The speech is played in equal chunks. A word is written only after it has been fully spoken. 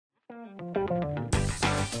Good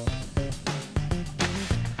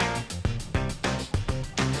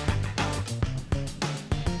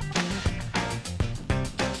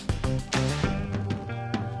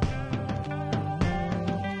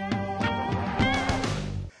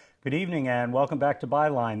evening and welcome back to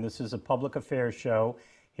Byline. This is a public affairs show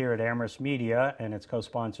here at Amherst Media, and it's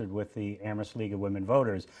co-sponsored with the Amherst League of Women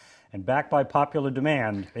Voters. And back by popular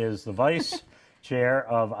demand is the vice chair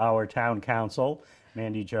of our town council,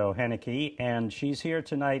 Mandi Jo Hanneke, and she's here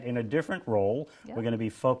tonight in a different role. Yep. We're going to be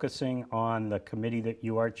focusing on the committee that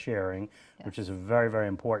you are chairing, yes, which is a very, very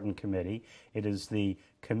important committee. It is the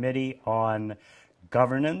Committee on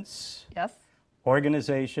Governance, yes,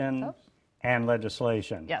 Organization, oh, and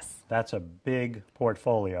Legislation. Yes. That's a big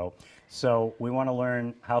portfolio. So we want to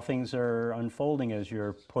learn how things are unfolding as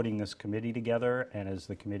you're putting this committee together and as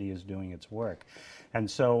the committee is doing its work.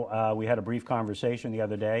 And so we had a brief conversation the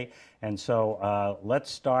other day. And so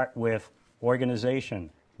let's start with organization.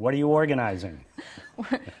 What are you organizing?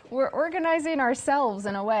 We're organizing ourselves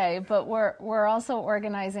in a way, but we're also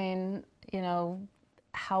organizing, you know,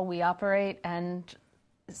 how we operate and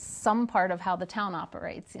some part of how the town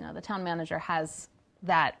operates. You know, the town manager has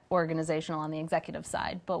that organizational on the executive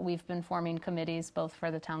side, but we've been forming committees both for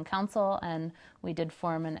the town council, and we did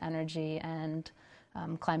form an energy and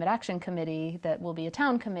climate action committee that will be a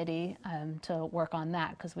town committee to work on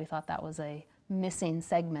that, because we thought that was a missing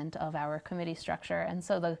segment of our committee structure. And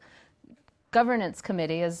so the governance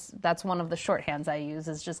committee that's one of the shorthands I use,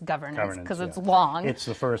 is just governance, because it's long. It's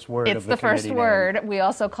the first word of the committee. It's the first word. Name. We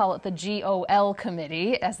also call it the GOL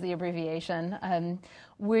committee as the abbreviation.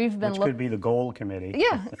 Which could be the goal committee.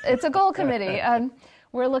 Yeah, it's a goal committee.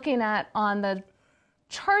 We're looking at, on the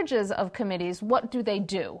charges of committees, what do they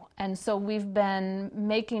do? And so we've been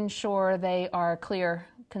making sure they are clear,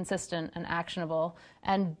 consistent, and actionable.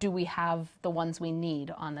 And do we have the ones we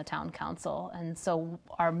need on the town council? And so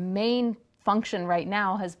our main function right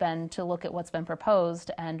now has been to look at what's been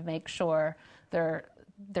proposed and make sure they're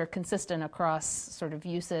consistent across sort of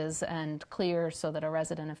uses and clear, so that a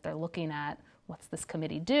resident, if they're looking at what's this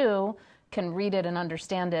committee do, can read it and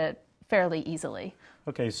understand it fairly easily.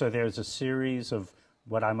 Okay, so there's a series of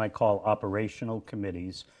what I might call operational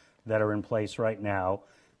committees that are in place right now.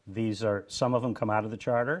 Some of them come out of the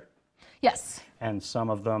charter? Yes. And some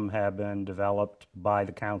of them have been developed by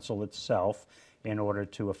the council itself in order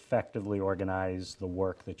to effectively organize the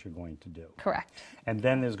work that you're going to do. Correct. And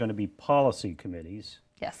then there's going to be policy committees.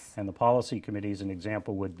 Yes. And the policy committees, an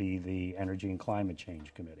example would be the Energy and Climate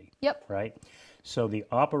Change Committee. Yep. Right? So the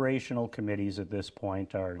operational committees at this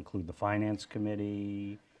point include the Finance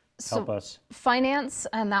Committee. Help us. Finance,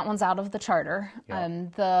 and that one's out of the charter.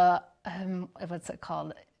 Yep. What's it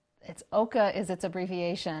called? It's OCA is its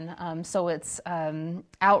abbreviation. So it's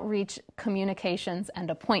Outreach, Communications,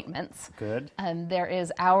 and Appointments. Good. And there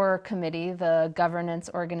is our committee, the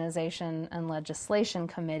Governance, Organization, and Legislation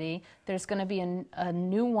Committee. There's going to be a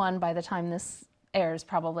new one by the time this airs,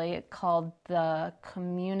 probably, called the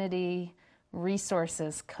Community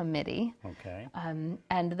Resources Committee. Okay.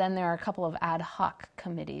 And then there are a couple of ad hoc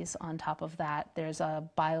committees on top of that. There's a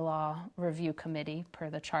bylaw review committee per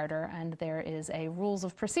the charter, and there is a rules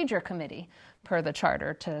of procedure committee per the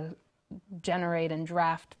charter to generate and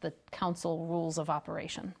draft the council rules of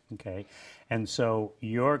operation. Okay. And so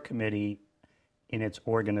your committee, in its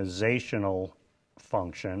organizational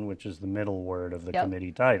function, which is the middle word of the Yep.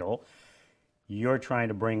 committee title, you're trying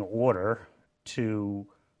to bring order to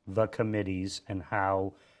the committees and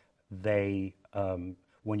how they,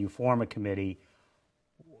 when you form a committee,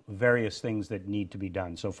 various things that need to be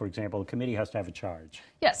done. So, for example, a committee has to have a charge.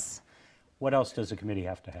 Yes. What else does a committee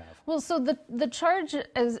have to have? Well, so the charge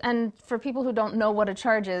is, and for people who don't know what a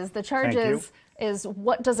charge is, the charge is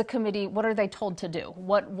what does a committee, what are they told to do?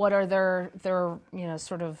 What are their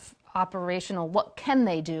sort of operational, what can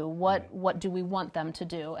they do? What do we want them to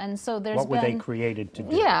do? And so what were they created to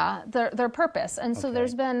do? Yeah, their purpose. And so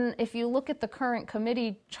there's been, if you look at the current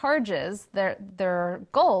committee charges, their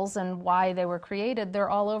goals and why they were created, they're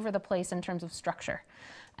all over the place in terms of structure.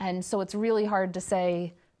 And so it's really hard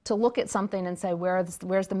to look at something and say, where's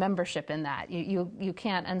the membership in that? You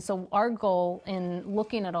can't. And so our goal in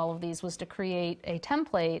looking at all of these was to create a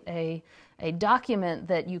template, a document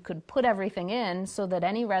that you could put everything in, so that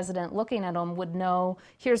any resident looking at them would know,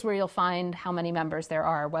 here's where you'll find how many members there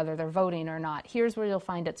are, whether they're voting or not. Here's where you'll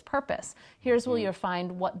find its purpose. Here's where you'll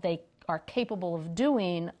find what they are capable of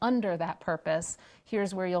doing under that purpose.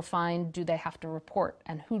 Here's where you'll find, do they have to report,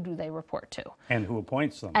 and who do they report to? And who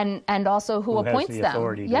appoints them? And also who appoints them. Who has the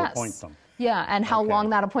authority to appoint them? Yeah, and how long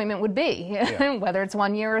that appointment would be, whether it's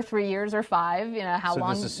 1 year or 3 years or 5, how long you'd be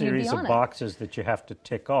on it. So there's a series of boxes that you have to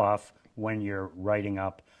tick off when you're writing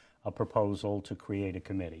up a proposal to create a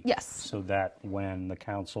committee. Yes. So that when the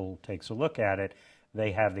council takes a look at it,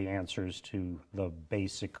 they have the answers to the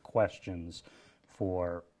basic questions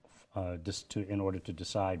for in order to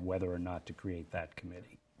decide whether or not to create that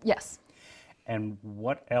committee. Yes. And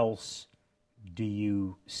what else do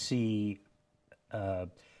you see?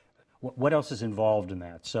 What else is involved in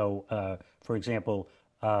that? So, for example,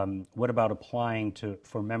 what about applying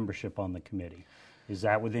for membership on the committee? Is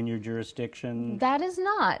that within your jurisdiction? That is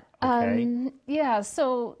not. Okay. Yeah.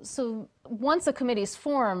 So once a committee is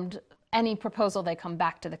formed, any proposal they come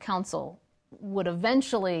back to the council would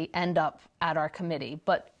eventually end up at our committee.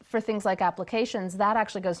 But for things like applications, that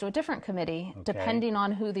actually goes to a different committee, depending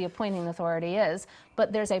on who the appointing authority is.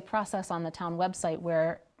 But there's a process on the town website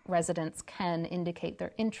where residents can indicate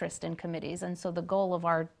their interest in committees. And so the goal of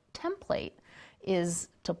our template is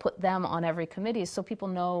to put them on every committee so people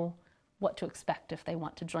know what to expect if they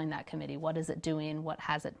want to join that committee. What is it doing? What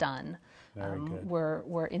has it done? Very good.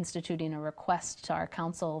 We're instituting a request to our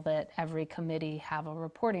council that every committee have a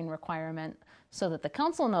reporting requirement so that the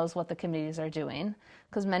council knows what the committees are doing,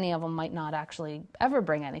 because many of them might not actually ever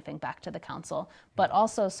bring anything back to the council, but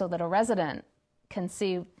also so that a resident can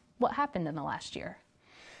see what happened in the last year.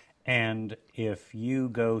 And if you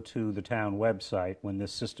go to the town website when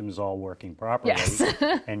this system is all working properly, Yes.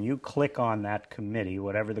 and you click on that committee,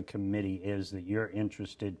 whatever the committee is that you're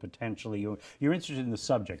interested, potentially, you're interested in the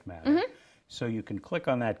subject matter. So you can click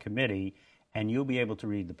on that committee and you'll be able to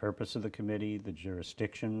read the purpose of the committee, the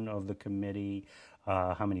jurisdiction of the committee,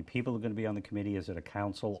 how many people are going to be on the committee. Is it a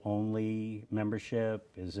council-only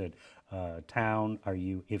membership? Is it town?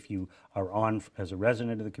 If you are on as a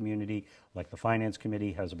resident of the community, like the Finance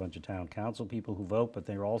Committee has a bunch of town council people who vote, but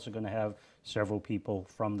they're also going to have several people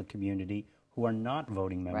from the community who are not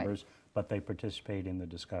voting members, but they participate in the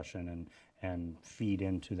discussion and feed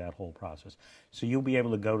into that whole process. So you'll be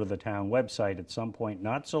able to go to the town website at some point,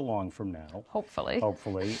 not so long from now.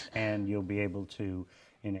 Hopefully, and you'll be able to,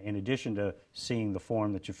 in addition to seeing the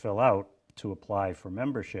form that you fill out to apply for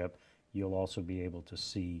membership, you'll also be able to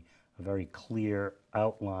see a very clear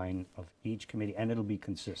outline of each committee, and it'll be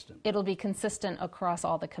consistent. It'll be consistent across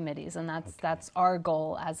all the committees, and that's our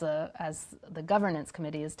goal as the governance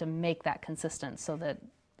committee, is to make that consistent so that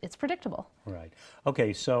it's predictable. Right.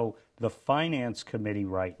 Okay, so the Finance Committee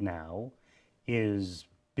right now is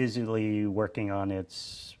busily working on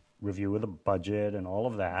its review of the budget and all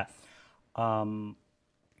of that.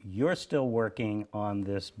 You're still working on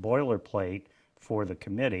this boilerplate for the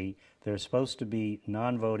committee. There's supposed to be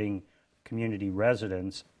non-voting community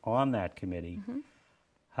residents on that committee.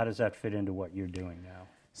 How does that fit into what you're doing now?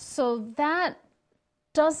 So that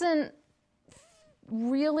doesn't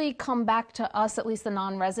really come back to us, at least the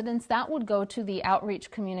non-residents. That would go to the Outreach,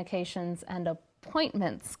 Communications, and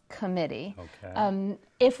Appointments Committee. Okay.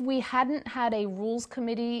 If we hadn't had a rules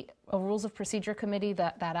committee, a rules of procedure committee,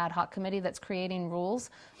 that ad hoc committee that's creating rules,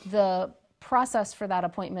 the process for that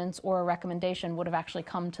appointments or a recommendation would have actually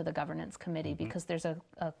come to the governance committee, because there's a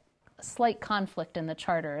slight conflict in the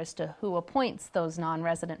charter as to who appoints those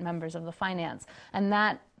non-resident members of the finance. And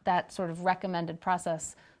that sort of recommended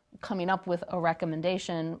process, coming up with a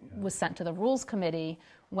recommendation, was sent to the rules committee.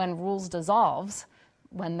 When rules dissolves,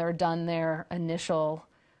 when they're done their initial,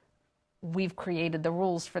 we've created the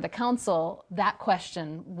rules for the council, that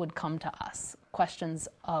question would come to us, questions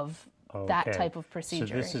of that type of procedure.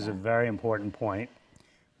 So this is a very important point,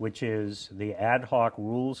 which is the ad hoc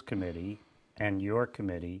rules committee and your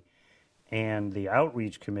committee and the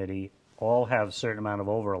outreach committee all have a certain amount of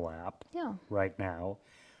overlap right now.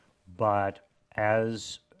 But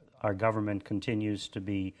as our government continues to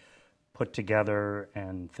be put together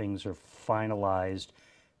and things are finalized,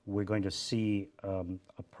 we're going to see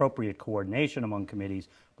appropriate coordination among committees,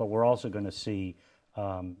 but we're also going to see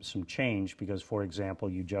some change because, for example,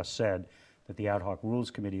 you just said that the Ad Hoc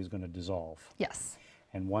Rules Committee is going to dissolve. Yes.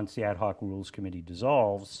 And once the Ad Hoc Rules Committee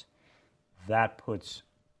dissolves, that puts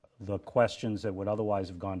the questions that would otherwise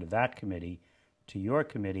have gone to that committee to your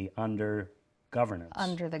committee under governance.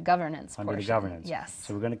 Under the governance Under portion. the governance. Yes.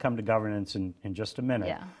 So we're going to come to governance in just a minute.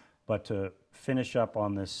 Yeah. But to finish up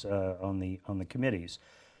on this, on the committees,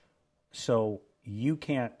 so you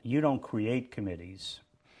don't create committees.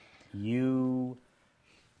 The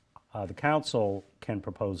council can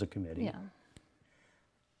propose a committee. Yeah.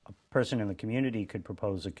 A person in the community could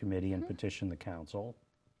propose a committee and petition the council.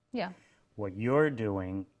 Yeah. What you're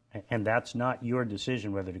doing, and that's not your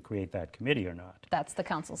decision whether to create that committee or not. That's the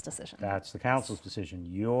council's decision. That's the council's decision.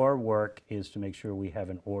 Your work is to make sure we have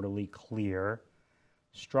an orderly, clear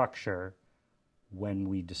structure when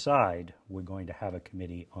we decide we're going to have a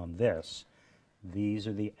committee on this. these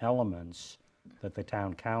are the elements that the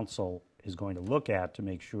town council is going to look at to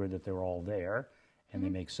make sure that they're all there and they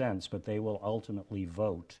make sense, but they will ultimately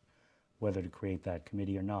vote whether to create that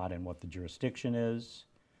committee or not, and what the jurisdiction is,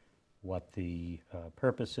 what the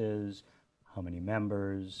purpose is, how many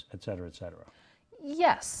members, et cetera, et cetera.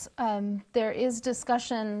 Yes, there is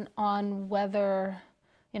discussion on whether,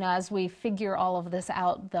 as we figure all of this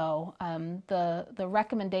out, though, the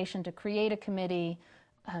recommendation to create a committee,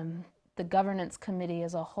 the governance committee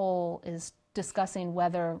as a whole is discussing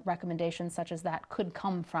whether recommendations such as that could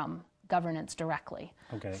come from governance directly.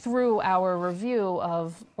 Okay. Through our review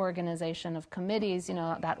of organization of committees,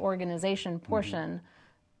 that organization portion,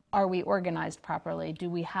 are we organized properly? Do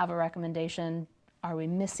we have a recommendation? Are we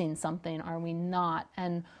missing something? Are we not?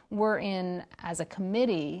 And we're in, as a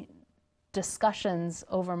committee, discussions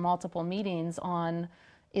over multiple meetings on,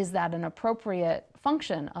 is that an appropriate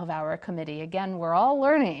function of our committee? Again, we're all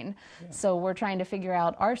learning, so we're trying to figure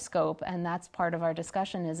out our scope, and that's part of our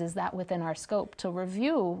discussion is that within our scope to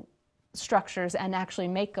review structures and actually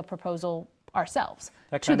make a proposal ourselves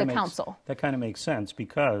to the council? That kind of makes sense,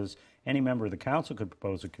 because any member of the council could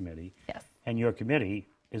propose a committee, Yes. and your committee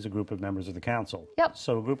is a group of members of the council. Yep.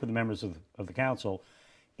 So a group of the members of the council,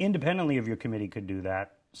 independently of your committee, could do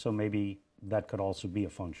that, so maybe that could also be a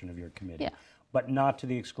function of your committee. Yeah. But not to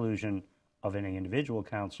the exclusion of any individual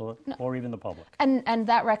councilor or even the public. And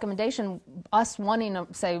that recommendation, us wanting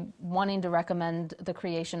to recommend the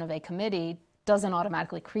creation of a committee, doesn't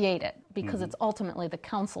automatically create it, because it's ultimately the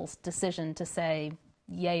council's decision to say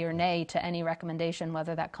yay or nay to any recommendation,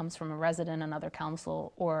 whether that comes from a resident, another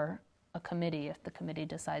council, or a committee, if the committee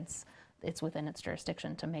decides it's within its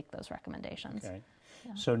jurisdiction to make those recommendations. Okay.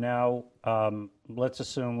 Yeah. So now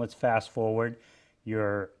let's fast forward.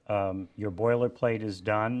 Your boilerplate is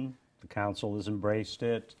done. The council has embraced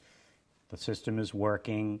it. The system is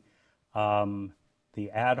working.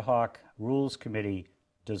 The ad hoc rules committee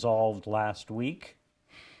dissolved last week.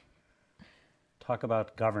 Talk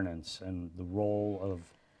about governance and the role of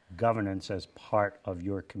governance as part of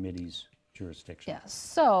your committee's jurisdiction. Yeah,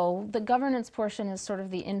 so the governance portion is sort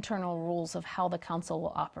of the internal rules of how the council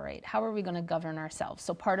will operate. How are we going to govern ourselves?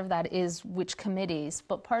 So part of that is which committees,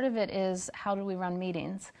 but part of it is how do we run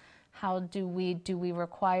meetings? How do we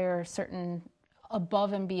require certain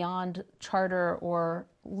above and beyond charter or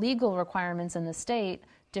legal requirements in the state,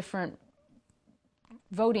 different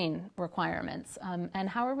voting requirements, and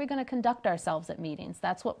how are we going to conduct ourselves at meetings?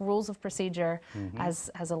 That's what rules of procedure,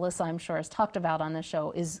 as Alyssa, I'm sure, has talked about on the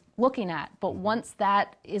show, is looking at. But once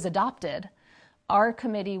that is adopted, our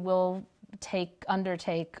committee will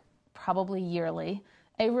undertake probably yearly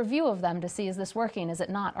a review of them to see, is this working, is it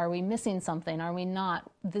not, are we missing something, are we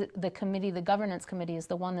not? The committee, the governance committee, is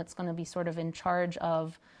the one that's going to be sort of in charge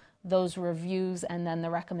of those reviews and then the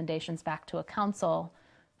recommendations back to a council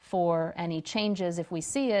for any changes if we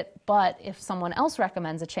see it, but if someone else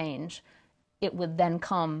recommends a change, it would then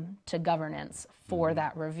come to governance for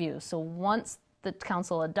that review. So once the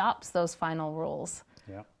council adopts those final rules,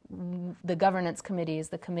 the governance committee is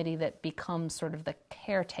the committee that becomes sort of the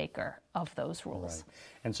caretaker of those rules. Right.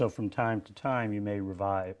 And so from time to time, you may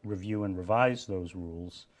review and revise those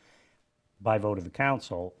rules by vote of the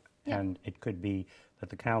council, and it could be that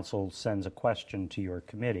the council sends a question to your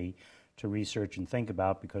committee to research and think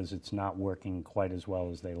about because it's not working quite as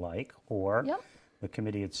well as they like, or the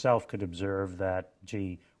committee itself could observe that,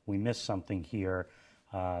 gee, we missed something here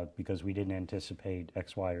because we didn't anticipate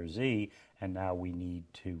X, Y, or Z, and now we need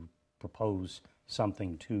to propose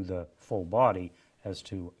something to the full body as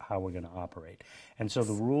to how we're going to operate. And so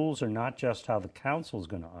the rules are not just how the council is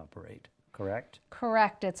going to operate, correct?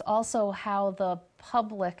 Correct. It's also how the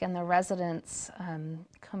public and the residents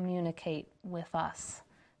communicate with us,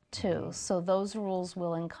 too. So those rules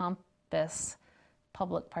will encompass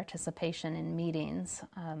public participation in meetings,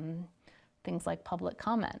 things like public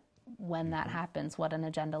comment, when that happens, what an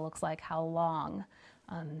agenda looks like, how long,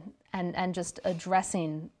 and just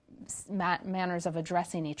addressing manners of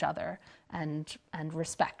addressing each other and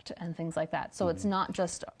respect and things like that. So it's not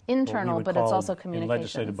just internal, but it's also communication. In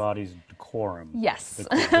legislative bodies, decorum. Yes,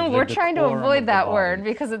 we're trying to avoid that word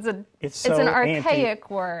because it's an archaic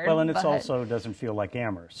word. Well, and it also doesn't feel like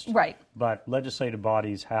Amherst. Right. But legislative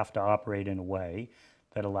bodies have to operate in a way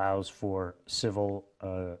that allows for civil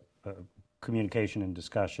communication and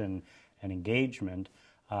discussion and engagement,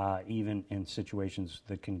 even in situations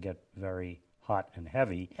that can get very hot and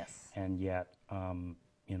heavy. Yes. And yet,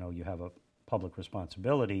 you have a public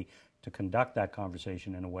responsibility to conduct that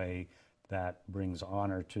conversation in a way that brings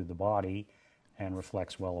honor to the body and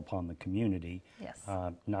reflects well upon the community. Yes.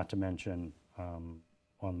 Not to mention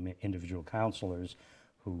on the individual counselors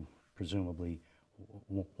who presumably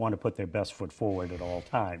want to put their best foot forward at all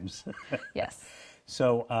times. Yes.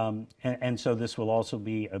 So, and so this will also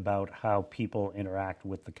be about how people interact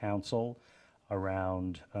with the council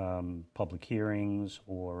around public hearings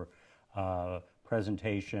or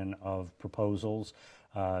presentation of proposals.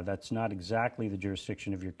 That's not exactly the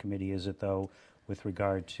jurisdiction of your committee, is it, though, with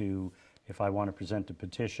regard to if I want to present a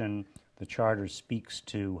petition, the charter speaks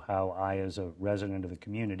to how I, as a resident of the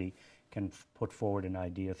community, can put forward an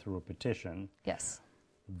idea through a petition. Yes.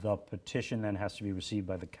 The petition then has to be received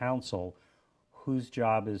by the council. Whose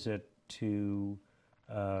job is it to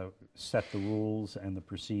set the rules and the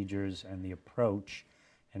procedures and the approach?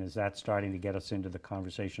 And is that starting to get us into the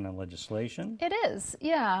conversation on legislation? It is,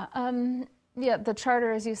 yeah. Yeah, the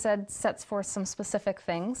charter, as you said, sets forth some specific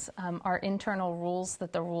things. Our internal rules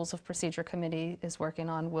that the Rules of Procedure Committee is working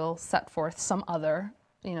on will set forth some other,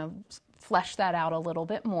 flesh that out a little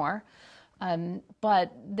bit more.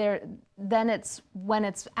 But then it's when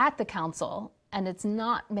it's at the council and it's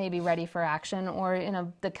not maybe ready for action,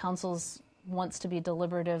 or the council's wants to be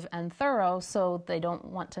deliberative and thorough, so they don't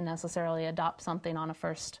want to necessarily adopt something on a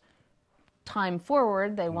first time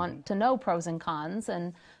forward. They want to know pros and cons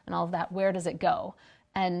and all of that. Where does it go?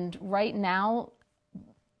 And right now,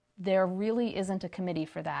 there really isn't a committee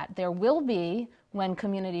for that. There will be when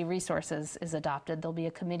community resources is adopted. There'll be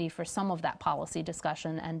a committee for some of that policy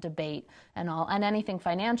discussion and debate and all. And anything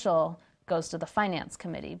financial goes to the finance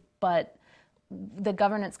committee. But the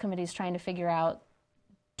governance committee is trying to figure out,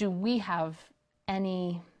 do we have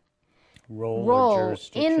any role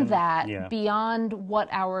in that beyond what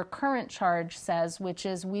our current charge says, which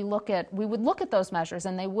is we would look at those measures,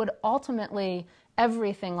 and they would ultimately,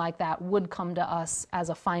 everything like that would come to us as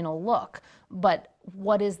a final look. But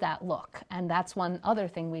what is that look? And that's one other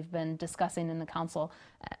thing we've been discussing in the council,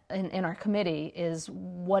 in our committee, is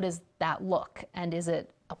what is that look? And is it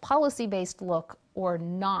a policy-based look or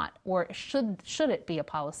not? Or should it be a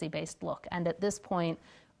policy-based look? And at this point,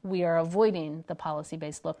 we are avoiding the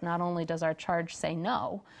policy-based look. Not only does our charge say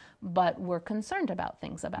no, but we're concerned about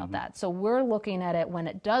things about that. So we're looking at it when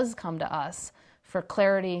it does come to us for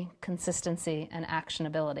clarity, consistency, and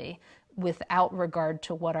actionability without regard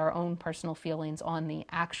to what our own personal feelings on the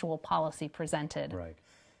actual policy presented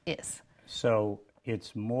is. So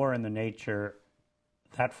it's more in the nature,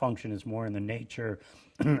 that function is more in the nature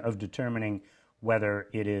of determining whether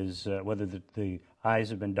it is, whether the I's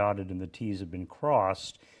have been dotted and the T's have been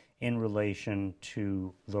crossed in relation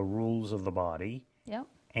to the rules of the body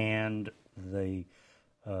and the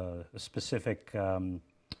specific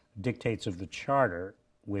dictates of the charter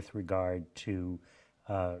with regard to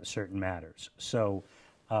certain matters. So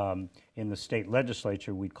in the state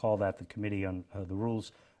legislature, we call that the Committee on the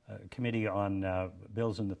Rules, Committee on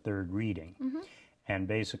Bills in the Third Reading. And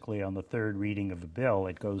basically on the third reading of the bill,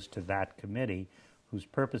 it goes to that committee whose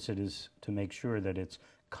purpose it is to make sure that it's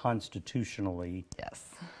constitutionally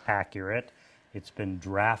accurate, it's been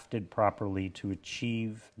drafted properly to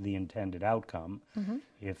achieve the intended outcome.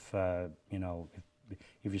 If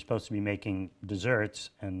you're supposed to be making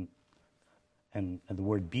desserts and the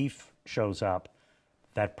word beef shows up,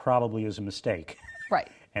 that probably is a mistake.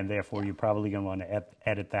 And therefore you're probably going to want to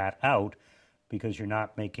edit that out, because you're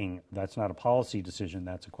not making, that's not a policy decision,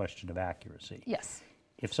 that's a question of accuracy.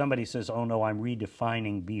 If somebody says, oh no, I'm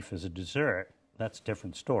redefining beef as a dessert, that's a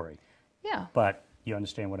different story. But you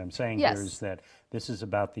understand what I'm saying here is that this is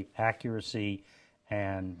about the accuracy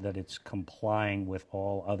and that it's complying with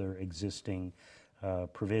all other existing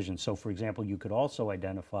provisions. So for example, you could also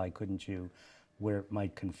identify, couldn't you, where it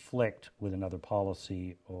might conflict with another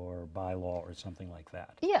policy or bylaw or something like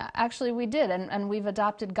that. Yeah, actually we did, and we've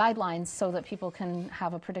adopted guidelines so that people can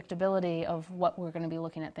have a predictability of what we're going to be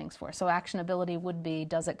looking at things for. So actionability would be,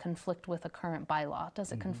 does it conflict with a current bylaw?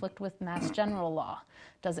 Does it conflict with Mass General Law?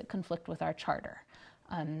 Does it conflict with our charter?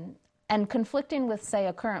 And conflicting with, say,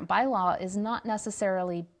 a current bylaw is not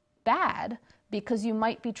necessarily bad, because you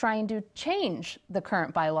might be trying to change the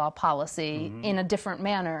current bylaw policy in a different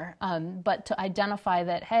manner, but to identify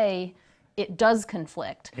that, hey, it does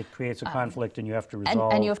conflict. It creates a conflict, and you have to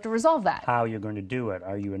resolve. And you have to resolve that. How you're going to do it.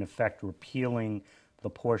 Are you in effect repealing the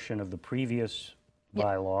portion of the previous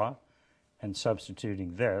bylaw and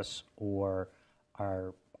substituting this, or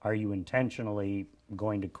are you intentionally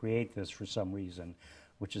going to create this for some reason,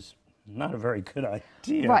 which is not a very good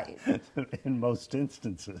idea in most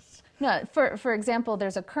instances. No, for example,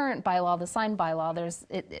 there's a current bylaw, the sign bylaw.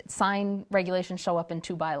 Sign regulations show up in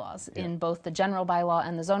two bylaws, in both the general bylaw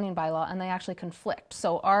and the zoning bylaw, and they actually conflict.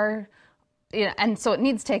 So and so it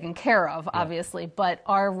needs taken care of, obviously, but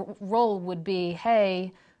our role would be,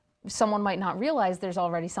 hey, someone might not realize there's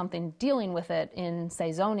already something dealing with it in,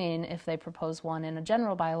 say, zoning if they propose one in a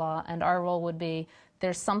general bylaw, and our role would be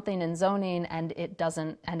there's something in zoning and it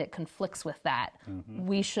doesn't, and it conflicts with that.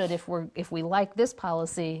 We should, if we like this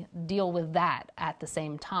policy, deal with that at the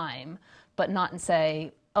same time, but not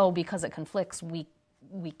say, oh, because it conflicts, we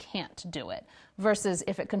can't do it. Versus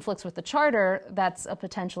if it conflicts with the charter, that's a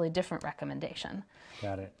potentially different recommendation.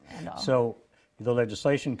 Got it. And so the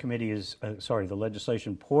legislation committee is, the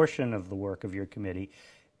legislation portion of the work of your committee,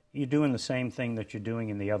 you're doing the same thing that you're doing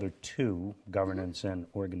in the other two, governance and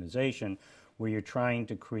organization, where you're trying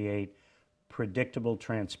to create predictable,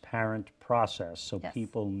 transparent process so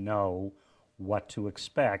people know what to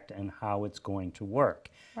expect and how it's going to work.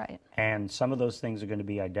 Right. And some of those things are going to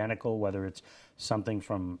be identical, whether it's something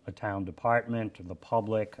from a town department, or the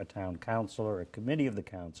public, a town council, or a committee of the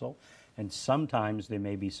council. And sometimes there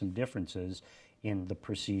may be some differences in the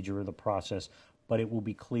procedure or the process, but it will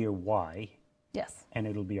be clear why. Yes. And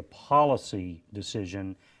it'll be a policy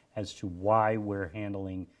decision as to why we're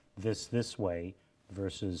handling this way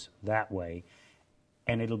versus that way.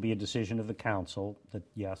 And it'll be a decision of the council that,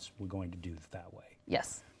 yes, we're going to do it that way.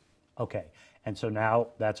 Yes. Okay. And so now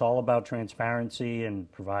that's all about transparency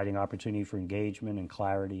and providing opportunity for engagement and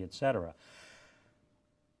clarity, et cetera.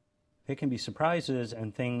 There can be surprises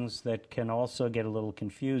and things that can also get a little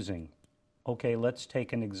confusing. Okay, let's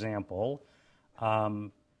take an example.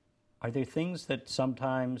 Are there things that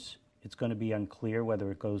sometimes it's going to be unclear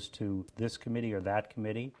whether it goes to this committee or that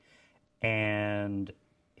committee? And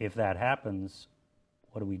if that happens,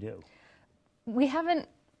 what do we do? We haven't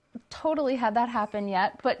totally had that happen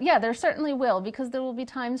yet, but yeah, there certainly will, because there will be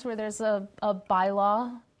times where there's a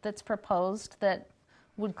bylaw that's proposed that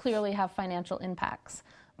would clearly have financial impacts,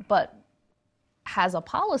 but has a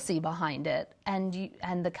policy behind it, and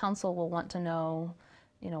the council will want to know,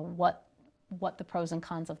 what the pros and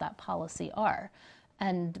cons of that policy are.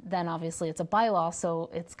 And then obviously it's a bylaw, so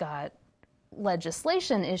it's got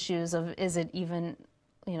legislation issues of, is it even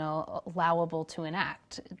allowable to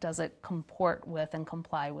enact? Does it comport with and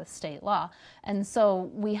comply with state law? And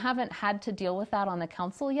so we haven't had to deal with that on the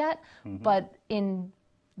council yet, but in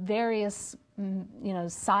various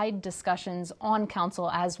side discussions on council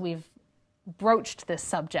as we've broached this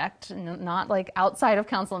subject, not like outside of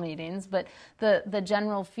council meetings, but the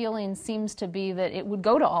general feeling seems to be that it would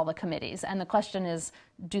go to all the committees. And the question is,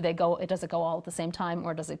 does it go all at the same time,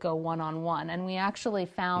 or does it go one-on-one? And we actually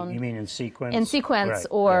found... You mean in sequence? In sequence, right.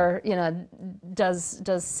 Or, does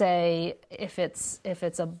say if it's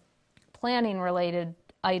a planning-related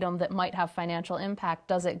item that might have financial impact,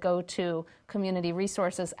 does it go to community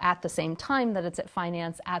resources at the same time that it's at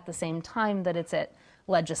finance, at the same time that it's at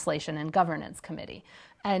legislation and governance committee?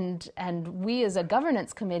 And we as a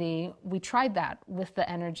governance committee, we tried that with the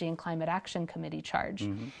Energy and Climate Action Committee charge,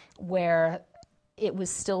 where it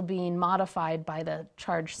was still being modified by the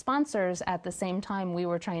charge sponsors. At the same time, we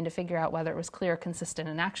were trying to figure out whether it was clear, consistent,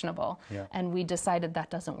 and actionable. Yeah. And we decided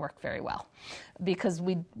that doesn't work very well, because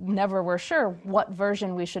we never were sure what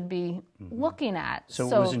version we should be looking at. So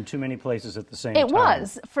it was in too many places at the same time. It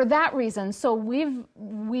was, for that reason. So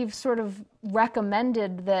we've sort of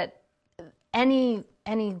recommended that any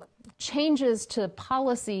changes to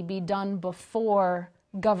policy be done before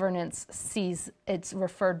governance sees it's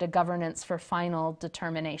referred to governance for final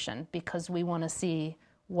determination, because we want to see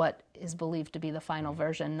what is believed to be the final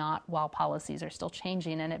version, not while policies are still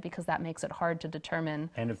changing in it, because that makes it hard to determine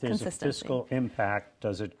consistency. And if there's a fiscal impact,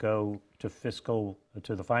 does it go to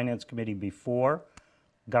the Finance Committee before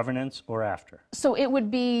governance or after? So it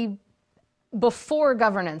would be before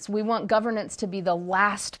governance. We want governance to be the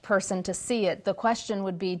last person to see it. The question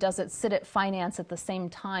would be, does it sit at finance at the same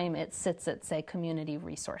time it sits at, say, community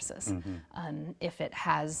resources, if it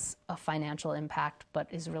has a financial impact but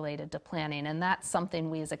is related to planning? And that's something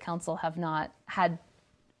we as a council have not had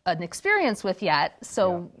an experience with yet,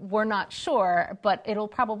 so we're not sure, but it'll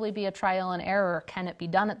probably be a trial and error. Can it be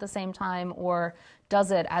done at the same time, or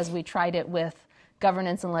does it, as we tried it with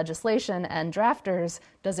governance and legislation and drafters,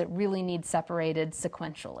 does it really need separated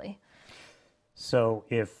sequentially? So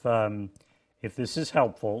if this is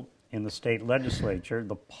helpful, in the state legislature,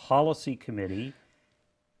 the policy committee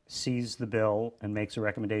sees the bill and makes a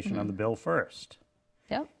recommendation on the bill first.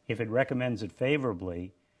 Yep. If it recommends it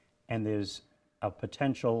favorably and there's a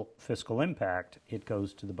potential fiscal impact, it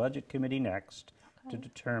goes to the budget committee next to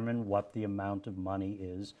determine what the amount of money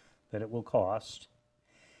is that it will cost.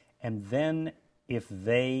 And then if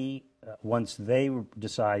they, once they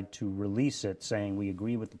decide to release it, saying we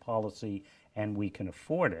agree with the policy and we can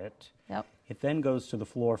afford it, it then goes to the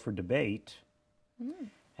floor for debate.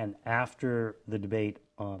 And after the debate,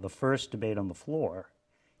 the first debate on the floor,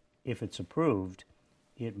 if it's approved,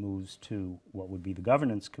 it moves to what would be the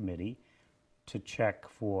governance committee to check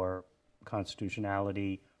for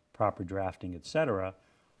constitutionality, proper drafting, et cetera,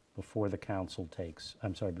 before the council takes,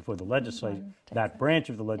 before the legislature, that branch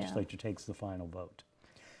of the legislature takes the final vote.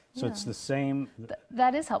 So it's the same.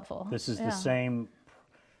 That is helpful. This is the same,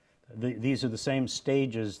 these are the same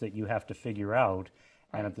stages that you have to figure out,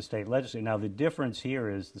 and at the state legislature. Now the difference here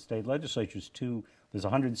is the state legislature's there's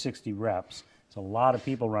 160 reps. It's a lot of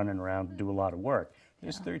people running around to do a lot of work.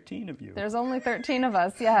 There's 13 of you. There's only 13 of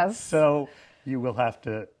us, yes. So you will have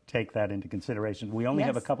to take that into consideration. We only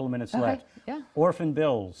have a couple of minutes left. Yeah. Orphan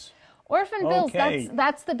bills. Orphan bills,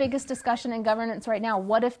 that's the biggest discussion in governance right now.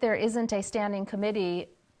 What if there isn't a standing committee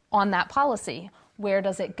on that policy? Where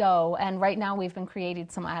does it go? And right now we've been creating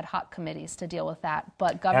some ad hoc committees to deal with that.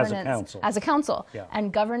 But governance, as a council. Yeah.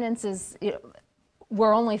 And governance is,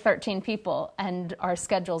 we're only 13 people and our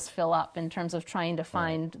schedules fill up in terms of trying to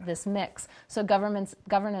find this mix. So governance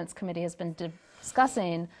committee has been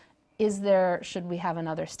discussing, should we have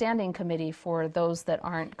another standing committee for those that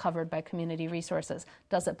aren't covered by community resources?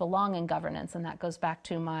 Does it belong in governance? And that goes back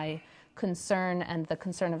to my concern and the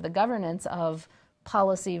concern of the governance of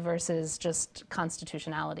policy versus just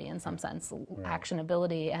constitutionality in some sense,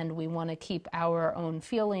 actionability, and we want to keep our own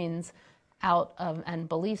feelings out of and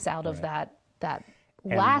beliefs out of that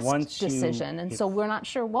last decision. And so we're not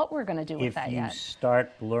sure what we're going to do with that yet. If you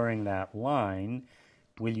start blurring that line,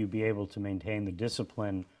 will you be able to maintain the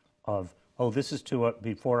discipline of, this is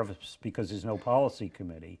before us because there's no policy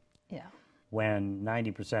committee, when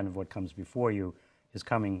 90% of what comes before you is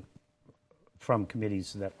coming from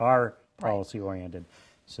committees that are policy-oriented.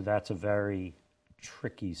 So that's a very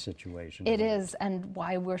tricky situation. It is, and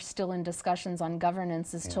why we're still in discussions on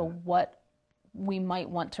governance as to what we might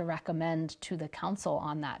want to recommend to the council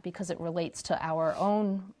on that, because it relates to our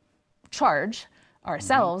own charge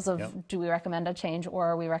ourselves of do we recommend a change, or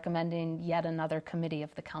are we recommending yet another committee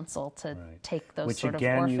of the council to take those sort of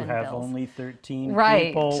orphan bills. Which again, you have only 13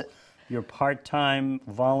 people. You're part-time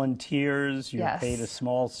volunteers. You're paid a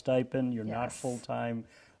small stipend. You're not full-time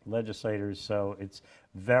legislators. So it's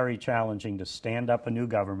very challenging to stand up a new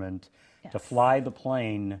government, to fly the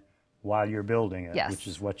plane while you're building it, which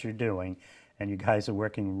is what you're doing. And you guys are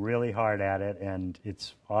working really hard at it, and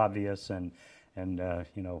it's obvious. And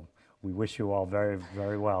you know, we wish you all very,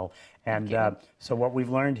 very well. And so what we've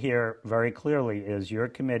learned here very clearly is your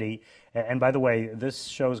committee, and by the way, this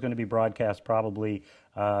show is going to be broadcast probably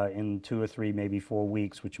in 2 or 3, maybe 4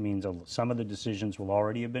 weeks, which means some of the decisions will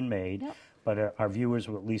already have been made, but our viewers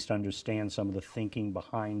will at least understand some of the thinking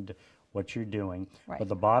behind what you're doing. But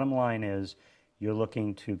the bottom line is you're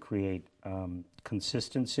looking to create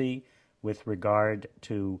consistency with regard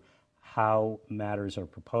to how matters are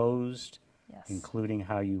proposed, including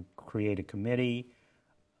how you create a committee,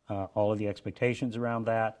 all of the expectations around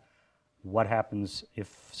that, what happens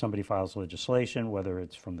if somebody files legislation, whether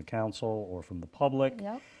it's from the council or from the public,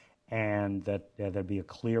 and that there'd be a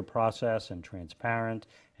clear process and transparent,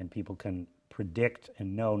 and people can predict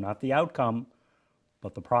and know not the outcome,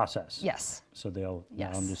 but the process. So they'll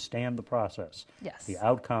understand the process. The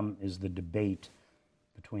outcome is the debate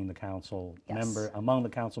between the council among the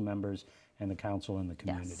council members and the council and the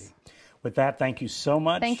community. With that, thank you so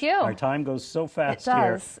much. Thank you. Our time goes so fast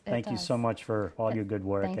here. Thank you so much for all your good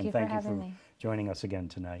work, and thank you for joining us again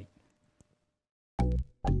tonight.